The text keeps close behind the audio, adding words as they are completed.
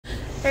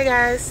Hey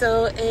guys,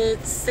 so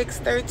it's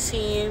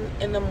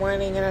 6:13 in the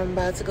morning and I'm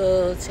about to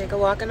go take a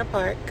walk in the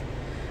park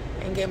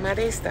and get my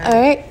day started.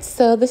 Alright,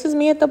 so this is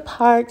me at the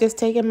park just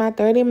taking my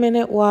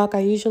 30-minute walk. I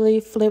usually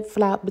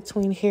flip-flop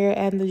between here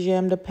and the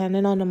gym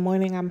depending on the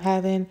morning I'm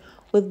having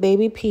with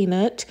baby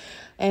Peanut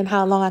and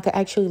how long I could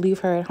actually leave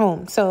her at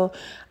home. So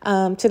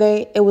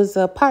today it was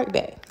a park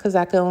day because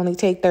I could only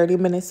take 30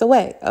 minutes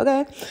away,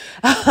 okay?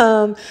 This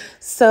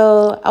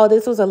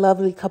was a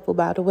lovely couple,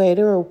 by the way.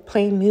 They were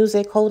playing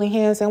music, holding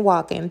hands, and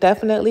walking.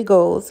 Definitely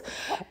goals.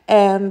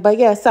 But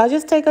yeah, so I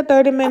just take a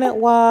 30-minute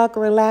walk,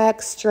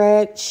 relax,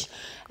 stretch,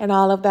 and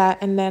all of that.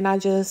 And then I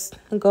just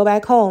go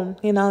back home,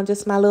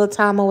 just my little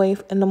time away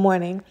in the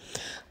morning.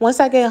 Once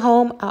I get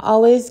home, I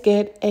always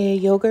get a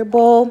yogurt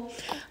bowl.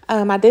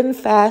 I didn't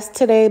fast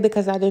today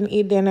because I didn't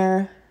eat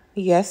dinner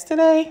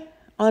yesterday.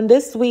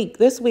 This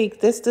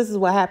is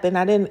what happened.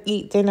 I didn't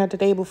eat dinner the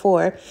day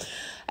before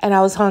and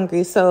I was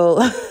hungry. So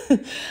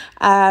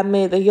I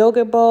made the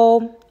yogurt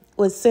bowl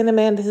with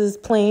cinnamon. This is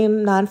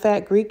plain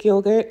non-fat Greek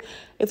yogurt.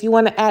 If you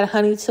want to add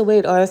honey to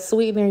it or a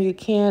sweetener, you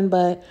can.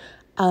 But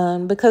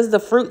because the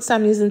fruits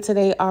I'm using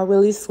today are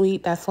really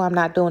sweet, that's why I'm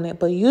not doing it.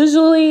 But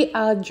usually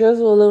I'll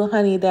drizzle a little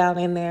honey down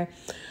in there.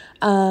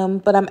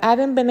 But I'm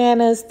adding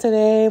bananas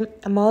today.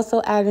 I'm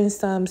also adding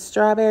some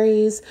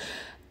strawberries,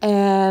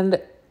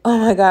 and oh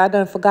my God, I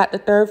done forgot the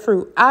third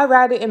fruit. I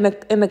write it in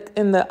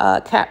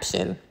the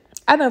caption.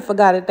 I done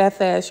forgot it that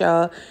fast,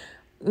 y'all.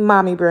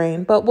 Mommy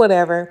brain, but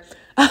whatever.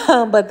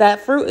 But that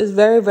fruit is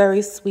very,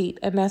 very sweet,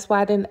 and that's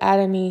why I didn't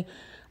add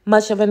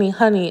much of any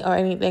honey or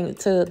anything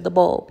to the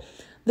bowl.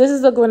 This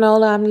is the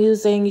granola I'm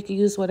using. You can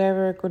use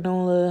whatever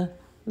granola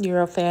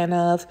you're a fan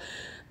of.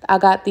 I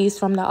got these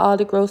from the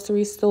Aldi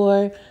grocery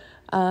store.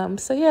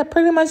 So yeah,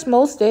 pretty much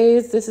most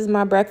days, this is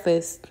my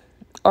breakfast.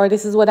 Or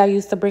this is what I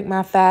used to break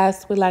my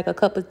fast with, like a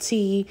cup of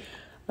tea,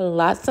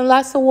 lots and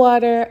lots of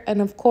water,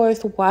 and of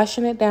course,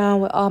 washing it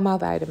down with all my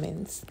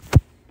vitamins.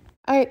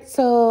 All right,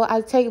 so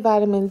I take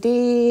vitamin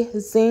D,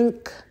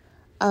 zinc,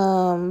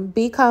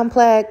 B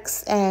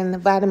complex, and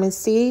vitamin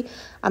C.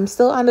 I'm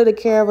still under the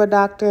care of a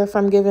doctor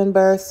from giving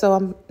birth, so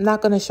I'm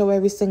not going to show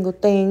every single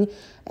thing.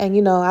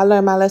 And, I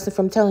learned my lesson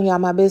from telling y'all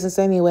my business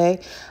anyway.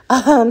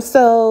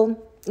 The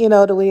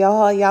way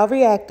y'all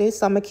reacted,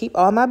 so I'm going to keep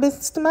all my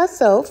business to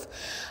myself.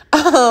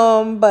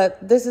 But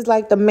this is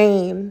like the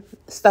main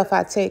stuff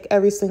I take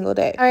every single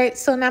day. All right,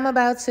 so now I'm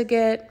about to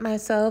get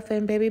myself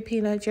and baby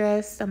Peanut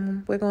dressed.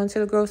 We're going to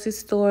the grocery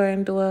store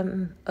and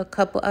doing a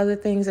couple other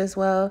things as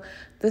well.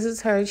 This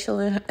is her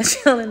chilling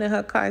in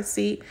her car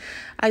seat.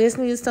 I just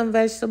need some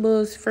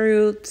vegetables,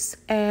 fruits,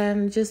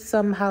 and just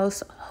some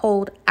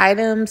household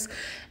items.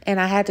 And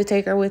I had to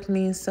take her with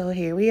me, so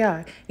here we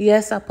are.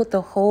 Yes, I put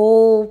the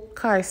whole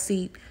car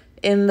seat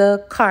in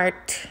the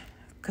cart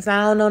because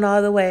I don't know no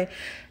other way.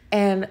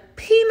 And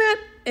Peanut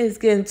is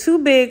getting too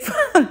big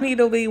for me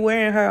to be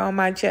wearing her on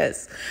my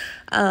chest.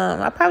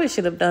 I probably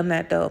should have done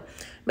that, though.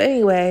 But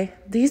anyway,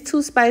 these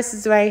two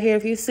spices right here,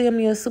 if you see them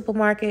in your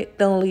supermarket,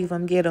 don't leave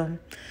them. Get them.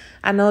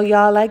 I know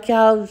y'all like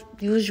y'all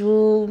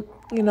usual,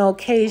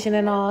 Cajun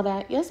and all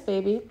that. Yes,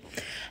 baby.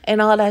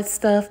 And all that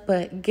stuff.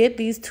 But get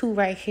these two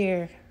right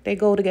here. They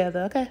go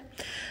together, okay?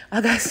 I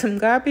got some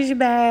garbage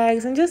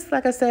bags and just,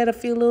 like I said, a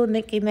few little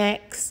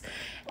knicky-knacks.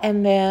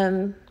 And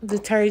then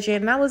detergent.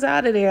 And I was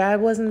out of there. I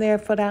wasn't there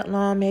for that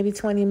long, maybe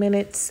 20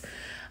 minutes.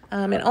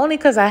 And only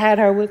because I had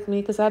her with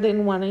me because I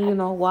didn't want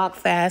to, walk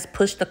fast,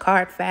 push the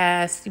cart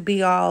fast,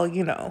 be all,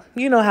 You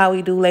know how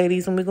we do,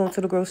 ladies, when we go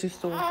to the grocery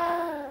store.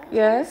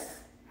 Yes?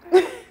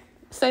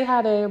 Say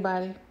hi to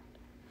everybody.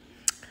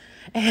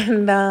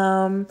 And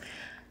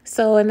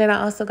and then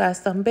I also got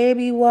some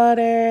baby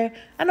water.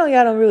 I know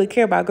y'all don't really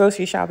care about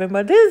grocery shopping,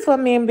 but this is what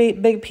me and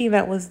Big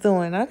Peanut was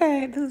doing,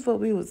 okay? This is what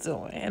we was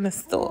doing in the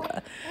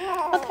store.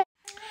 Okay.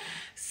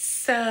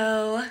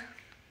 So,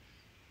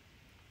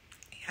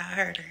 y'all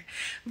heard her.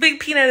 Big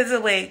Peanut is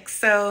awake,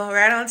 so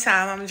right on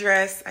time, I'm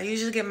dressed. I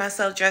usually get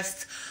myself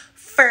dressed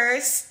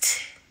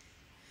first,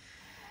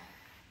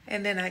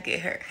 and then I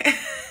get her.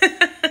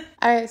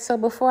 All right, so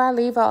before I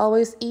leave, I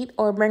always eat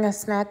or bring a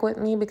snack with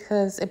me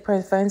because it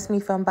prevents me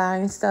from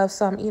buying stuff.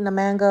 So I'm eating a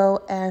mango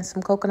and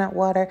some coconut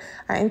water.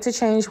 I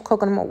interchange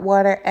coconut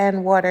water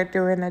and water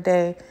during the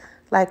day,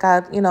 like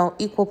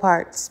equal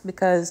parts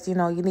because, you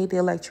need the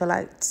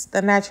electrolytes,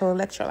 the natural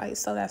electrolytes.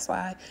 So that's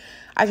why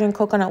I drink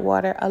coconut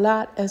water a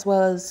lot as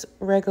well as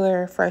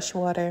regular fresh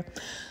water.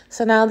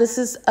 So now this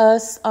is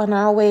us on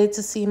our way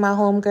to see my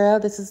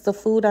homegirl. This is the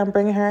food I'm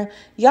bringing her.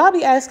 Y'all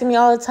be asking me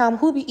all the time,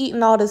 who be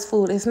eating all this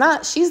food?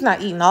 She's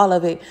not eating all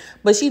of it,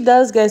 but she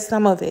does get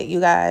some of it, you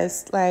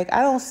guys. Like,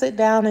 I don't sit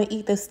down and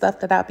eat this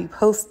stuff that I'll be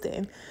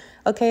posting.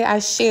 Okay, I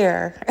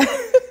share.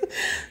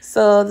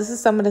 So this is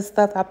some of the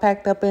stuff I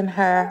packed up in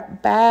her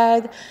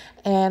bag.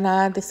 And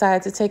I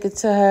decided to take it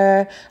to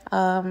her.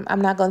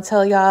 I'm not going to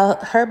tell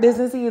y'all her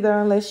business either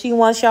unless she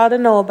wants y'all to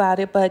know about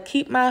it. But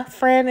keep my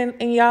friend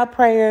in y'all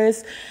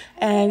prayers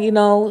and,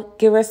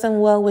 give her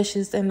some well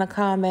wishes in the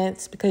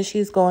comments because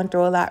she's going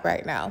through a lot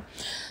right now.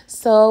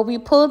 So we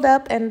pulled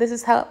up and this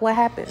is what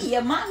happened.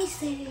 Your mommy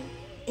said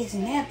it's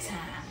nap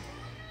time.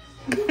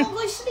 You gonna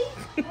go to sleep?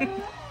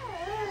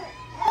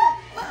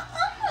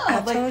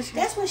 But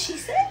that's what she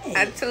said.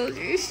 I told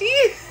you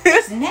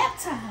It's nap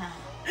time.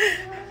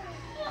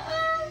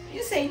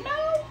 You say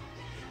no.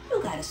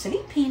 You gotta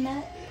sleep,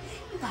 Peanut.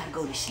 You gotta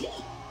go to sleep.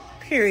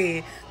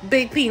 Period.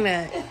 Big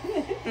Peanut.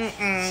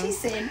 She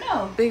said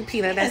no. Big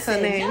Peanut, that's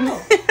her name.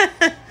 No.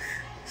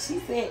 She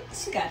said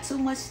she got too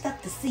much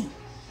stuff to see.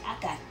 I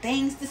got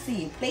things to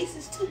see and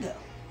places to go.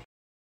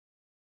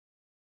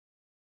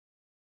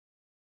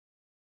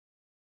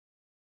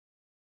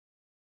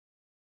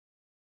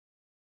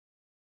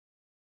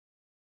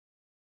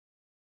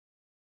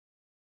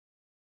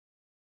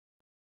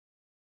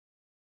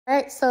 All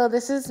right, so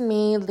this is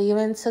me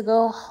leaving to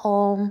go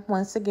home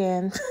once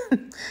again.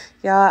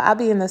 Y'all, I'll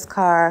be in this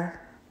car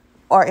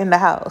or in the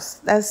house.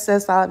 That's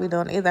all I'll be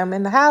doing. Either I'm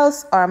in the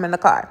house or I'm in the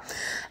car.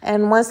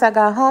 And once I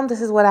got home, this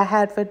is what I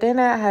had for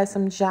dinner. I had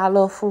some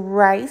jollof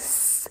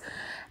rice,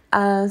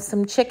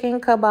 some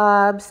chicken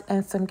kebabs,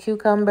 and some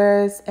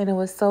cucumbers. And it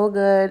was so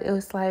good. It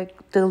was like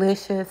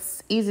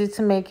delicious, easy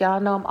to make.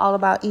 Y'all know I'm all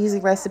about easy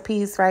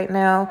recipes right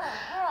now.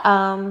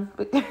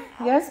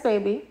 Yes,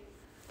 baby.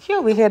 She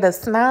over here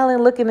just smiling,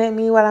 looking at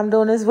me while I'm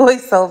doing this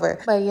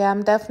voiceover. But yeah,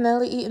 I'm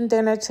definitely eating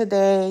dinner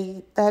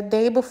today. That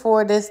day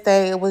before this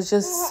day, it was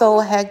just so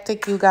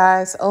hectic, you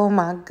guys. Oh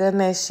my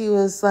goodness. She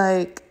was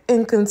like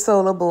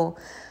inconsolable.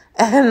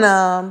 And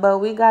but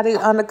we got it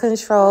under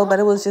control, but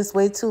it was just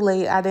way too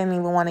late. I didn't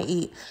even want to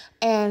eat.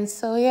 And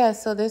so yeah,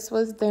 so this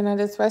was dinner.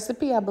 This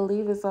recipe I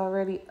believe is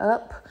already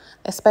up.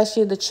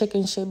 Especially the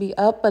chicken should be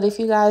up. But if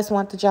you guys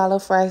want the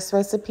jollof rice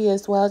recipe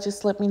as well,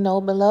 just let me know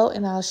below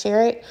and I'll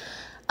share it.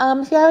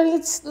 If you have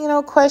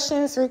any,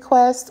 questions,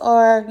 requests,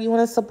 or you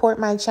want to support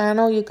my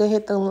channel, you could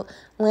hit the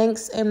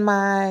links in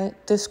my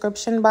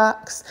description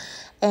box.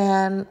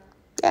 And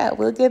yeah,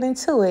 we'll get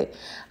into it.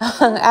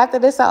 After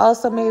this, I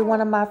also made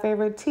one of my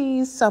favorite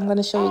teas, so I'm going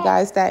to show you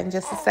guys that in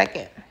just a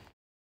second.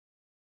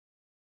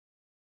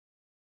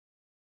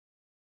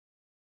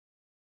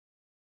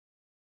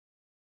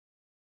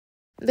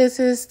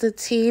 This is the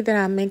tea that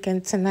I'm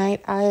making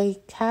tonight. I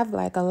have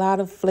like a lot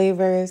of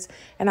flavors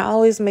and I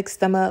always mix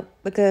them up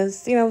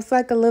because, it's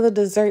like a little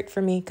dessert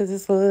for me because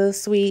it's a little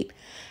sweet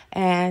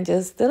and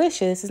just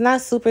delicious. It's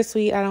not super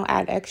sweet. I don't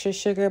add extra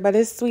sugar, but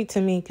it's sweet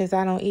to me because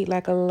I don't eat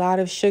like a lot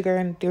of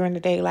sugar during the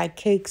day, like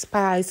cakes,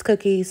 pies,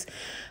 cookies.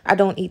 I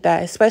don't eat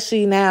that,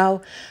 especially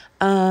now.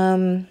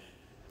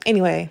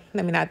 Anyway,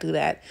 let me not do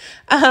that.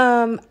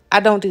 I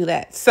don't do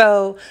that.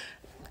 So,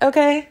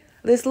 okay.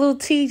 This little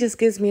tea just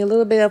gives me a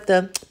little bit of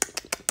the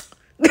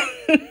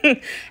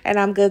and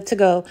I'm good to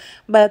go.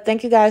 But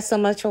thank you guys so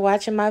much for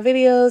watching my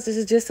videos. This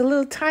is just a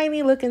little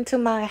tiny look into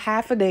my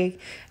half a day.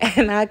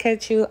 And I'll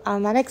catch you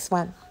on my next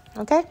one.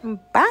 Okay?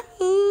 Bye.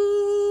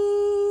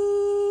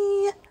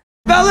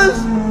 Fellas,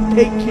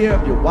 take care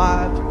of your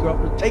wives, your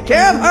girlfriends. Take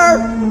care of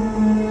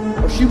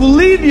her or she will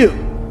leave you.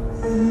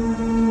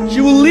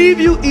 She will leave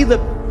you either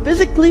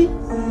physically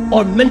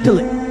or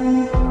mentally.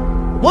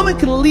 A woman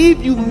can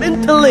leave you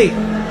mentally.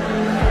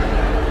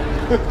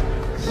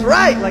 That's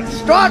right, like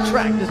Star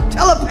Trek, just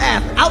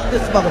telepath out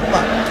this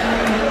motherfucker.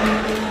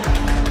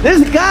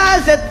 There's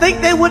guys that think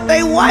they with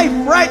their wife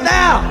right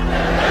now.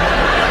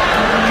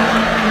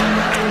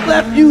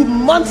 Left you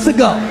months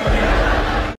ago.